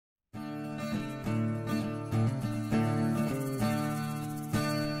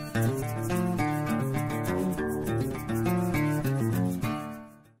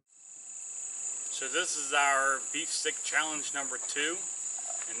this is our beef stick challenge number 2.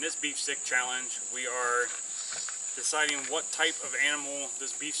 In this beef stick challenge, we are deciding what type of animal this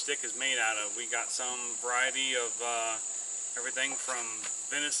beef stick is made out of. We got some variety of everything from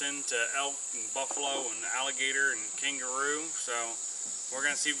venison to elk and buffalo and alligator and kangaroo. So we're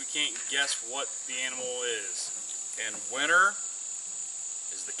going to see if we can't guess what the animal is. And winner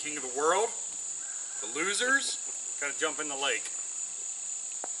is the king of the world. The losers Gotta jump in the lake.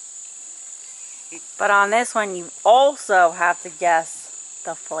 But on this one, you also have to guess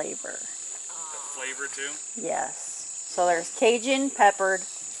the flavor. The flavor too? Yes. So there's Cajun, peppered,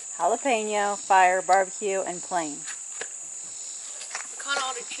 jalapeno, fire, barbecue, and plain. We kind of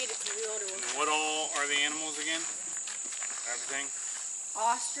already cheated because we already won. And what all are the animals again? Everything?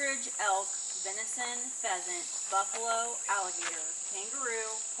 Ostrich, elk, venison, pheasant, buffalo, alligator, kangaroo,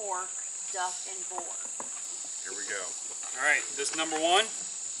 pork, duck, and boar. Here we go. Alright, this number 1?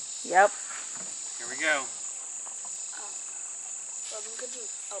 Yep. Here we go. Robin, could you?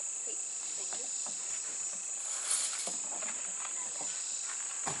 Oh, hey, thank you.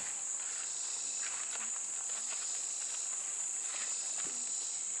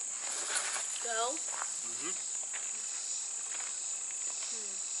 Go.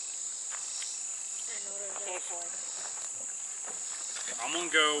 I know what it is. I'm gonna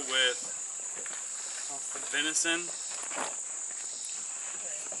go with venison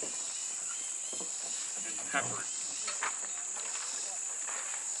and peppered.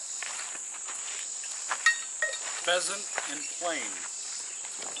 pheasant and plain.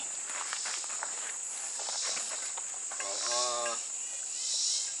 Well,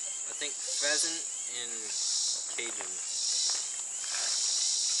 I think pheasant and Cajun.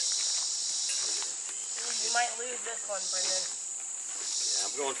 You might lose this one, Brendan. Yeah,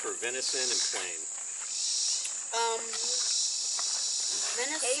 I'm going for venison and plain.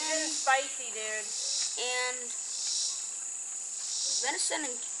 Venison. Cajun spicy, dude. And venison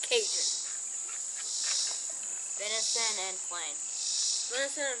and Cajun. Venison and plain.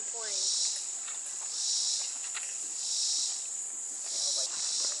 Venison and plain.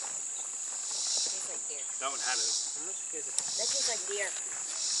 Tastes like deer. That one had a That tastes like deer.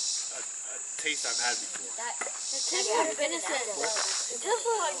 taste I've had before. It tastes like venison. It tastes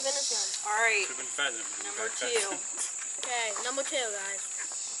like venison. Alright, Should have been pheasant. number 2. Okay, number 2, guys.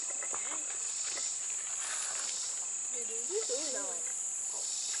 Smell it.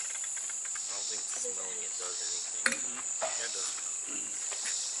 I don't think smelling it does anything. Yeah, it does.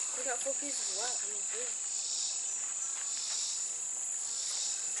 We got 4 pieces left. I mean, 3.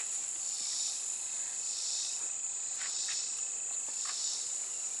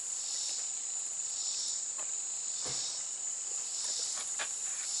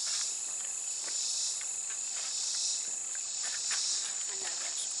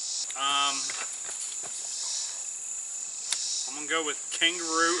 I'm gonna go with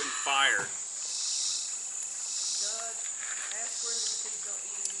kangaroo and fire.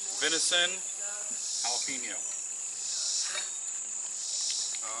 Venison, jalapeno.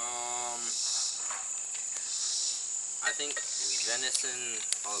 I think venison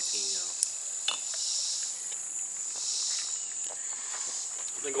jalapeno.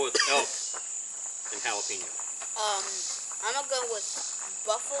 I'm gonna go with elk and jalapeno. I'm gonna go with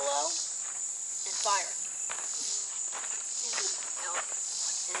buffalo and fire. Elk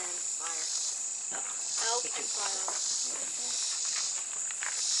and fire. Elk and fire.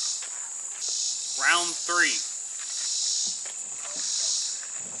 Round 3.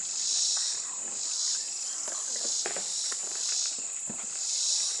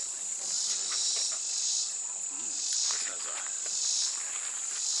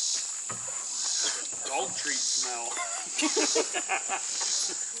 Dog treat smell.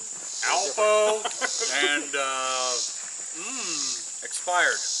 Alpo and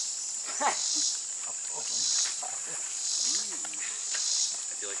expired. I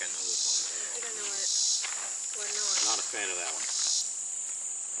feel like I know this I don't know it. What no it. Not a fan of that one.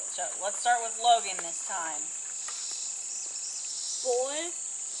 So let's start with Logan this time. Boy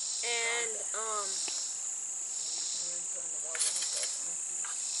and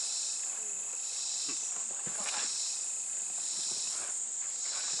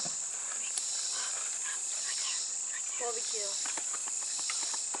barbecue.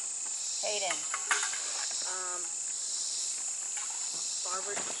 Hayden.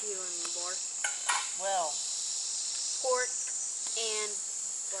 Barbecue and boar. Will. Pork and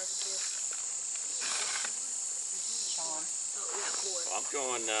barbecue. Sean. Oh yeah, pork. Well, I'm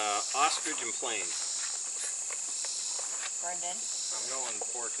going ostrich and plain. Brendan. I'm going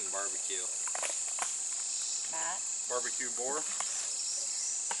pork and barbecue. Matt. Barbecue boar.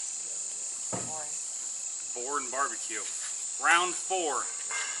 Corey. boar, and barbecue. Round 4.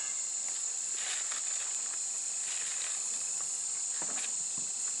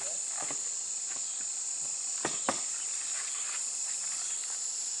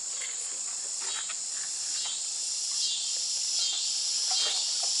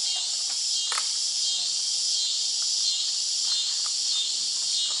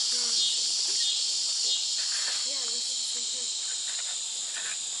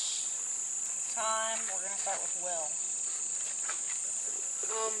 Time. We're gonna start with Will.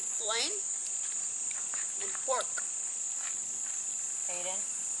 Plain and pork. Hayden.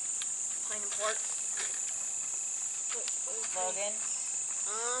 Plain and pork. Logan.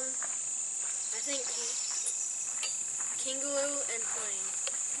 I think kangaroo and plain.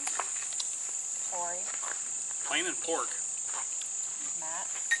 Tori. Plain and pork. Matt.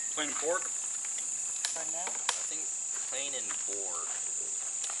 Plain and pork. Brenda. I think plain and boar.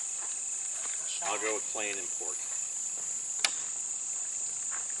 Sean. I'll go with plain and pork.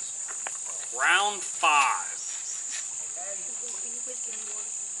 Round 5. Can you please give me one?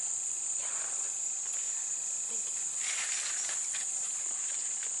 Thank you.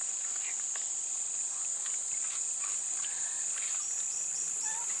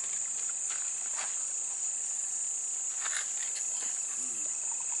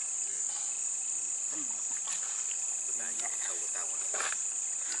 The bag, you can tell what that one is.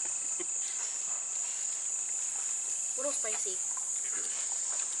 A little spicy.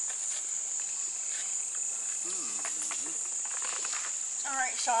 All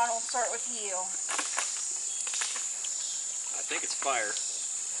right, Sean. We'll start with you. I think it's fire.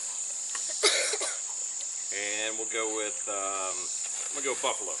 And we'll go with, I'm going to go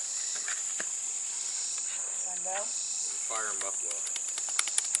buffalo. Brenda. Fire and buffalo.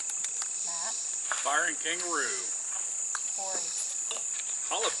 Matt. Fire and kangaroo. Tori.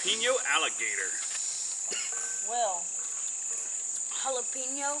 Jalapeno alligator. Will.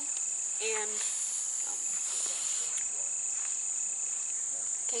 Jalapeno and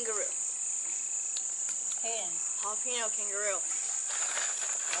kangaroo. Hayden. Jalapeno kangaroo.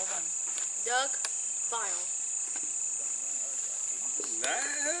 Logan. Duck. File.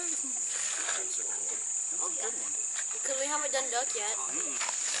 That's a good one. Oh, good one. Because we haven't done duck yet.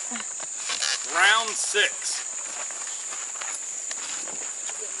 Round 6.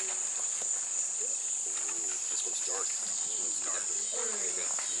 This one's dark.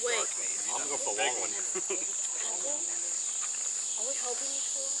 Wait. I'm going to go for the long one. Are we helping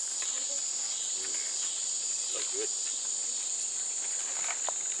each other? That's good.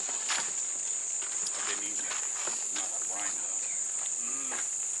 I've been eating it. Not the rind though.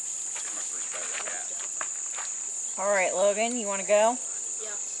 Take my first bite like that. All right, Logan. You want to go?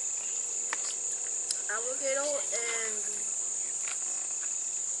 Yeah. Alligator and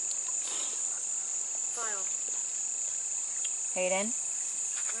file. Hayden.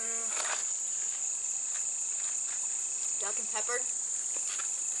 Duck and peppered.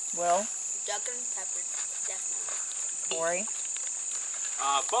 Will. Duck and peppered. Definitely. Tori.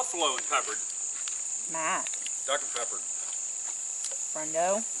 Buffalo and peppered. Matt. Duck and peppered.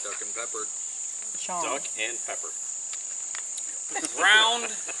 Brendo. Duck and peppered. Sean. Duck and pepper. Round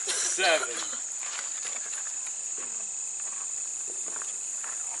 7.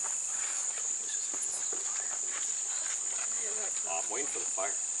 Oh, I'm waiting for the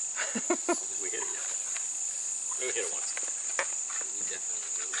fire. I don't think we hit it yet. We hit it once. We definitely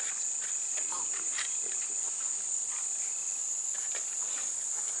do that.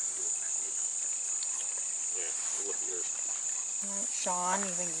 Yeah, we'll look at yours. All right, Sean.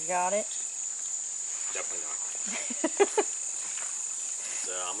 You think you got it? Definitely not.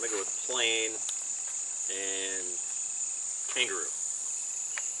 So I'm going to go with plain and kangaroo.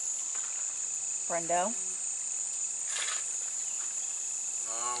 Brendo.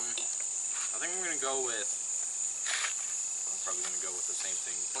 I think I'm gonna go with. I'm probably gonna go with the same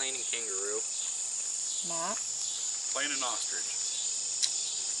thing. Plain and kangaroo. Matt. Plain and ostrich.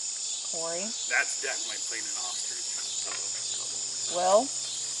 Tori. That's definitely plain and ostrich. Will.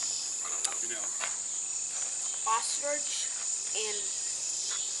 I don't know. You know. Ostrich and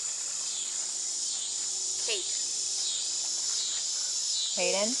cake.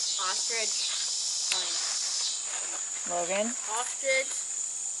 Hayden. Ostrich. Plain. Logan. Ostrich.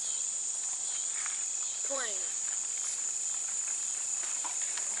 Plain.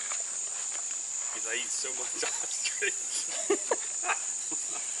 Because I eat so much ostrich.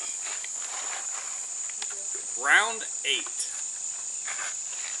 Round 8. It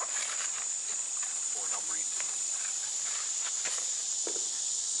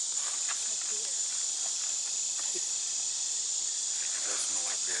does smell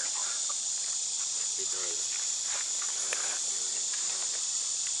like beer. It does.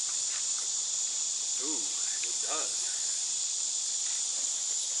 does.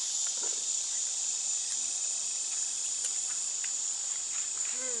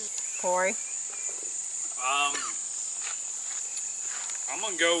 Corey. I'm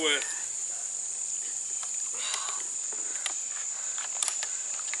gonna go with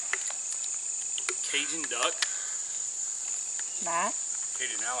Cajun duck. Matt.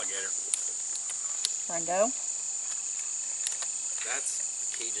 Cajun alligator. Brendo. That's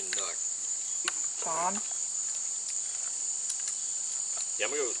Cajun duck. Sean. Yeah,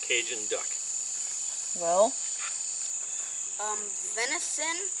 I'm gonna go with Cajun duck. Will.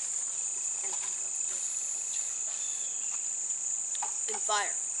 Venison and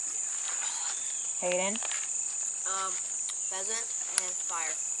fire. Hayden. Pheasant and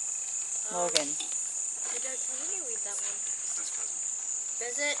fire. Logan. Hey, Dad, can you read that one? That's Pheasant.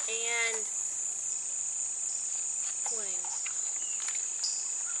 Pheasant and plain.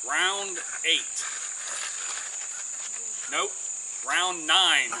 Round 8. Nope. Round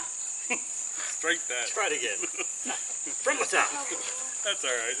 9. Straight that. Try it again. From the top. That's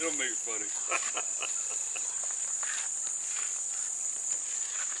alright. It'll make it funny.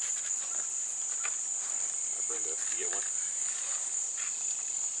 Brenda, you get one?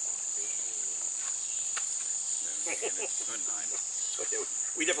 Good 9. Okay,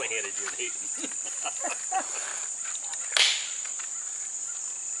 we definitely handed you an 8.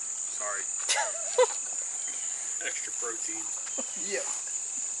 Sorry. Extra protein. Yeah.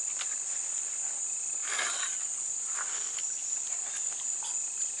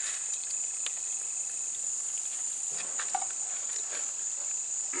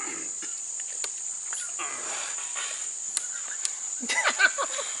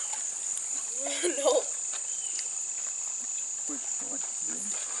 No. Which one?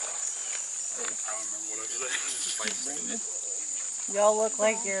 I don't remember what I said. Y'all look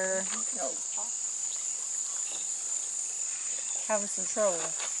like you're No. having some trouble.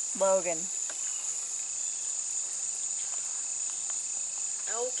 Logan.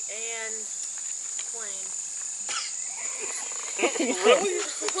 Elk and plain. Really?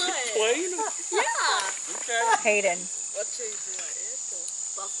 What? Plain? Yeah. Okay. Hayden. What trees do I eat?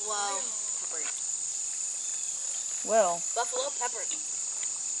 Buffalo peppered. Will. Buffalo peppered.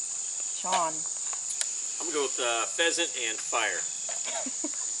 Sean. I'm gonna go with pheasant and fire.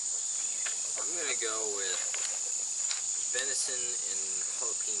 I'm gonna go with venison and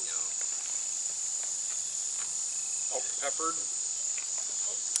jalapeno. Elk peppered.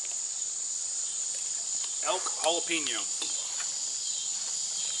 Elk jalapeno.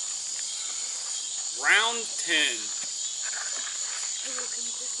 Round 10. Isn't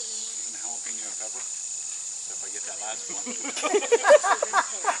jalapeno a pepper? So if I get that last one.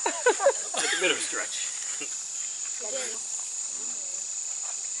 That's a bit of a stretch.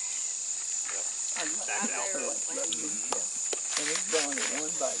 Back to Alpha. And it's gone in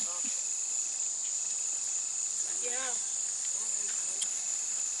one bite. Yeah.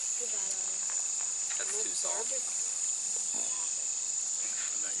 That's too soft.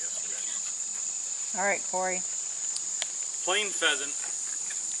 That yesterday. All right, Corey. Plain pheasant.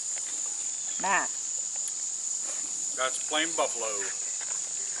 Matt. That's plain buffalo.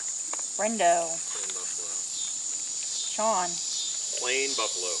 Brendo. Plain buffalo. Sean. Plain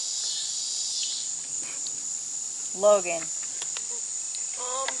buffalo. Logan.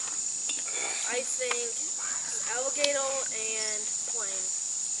 I think alligator and plain.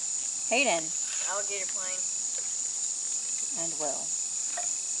 Hayden. Alligator plain. And Will.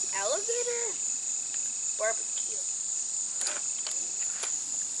 Alligator barbecue.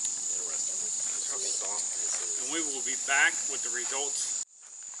 Interesting. Look how soft this is. And we will be back with the results.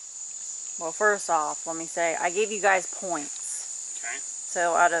 Well, first off, let me say, I gave you guys points. Okay.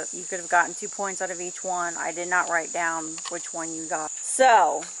 So you could have gotten 2 points out of each one. I did not write down which one you got.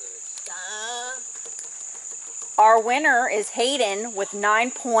 So, our winner is Hayden with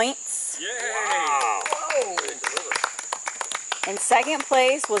 9 points. Yay! Wow. In second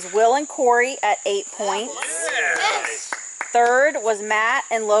place was Will and Corey at 8 points. Nice. Third was Matt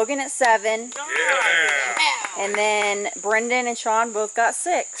and Logan at 7. Yeah! And then Brendan and Sean both got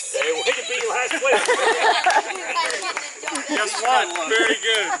 6. Hey, way to be last place. Guess what? Very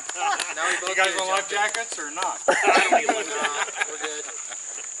good. Now we both You guys get a want life jump in. jackets or not? I don't even like Nah, we're good.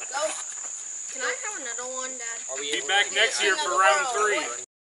 Can I have another one, Dad? Are we Be able back to next get year out for of round the 3.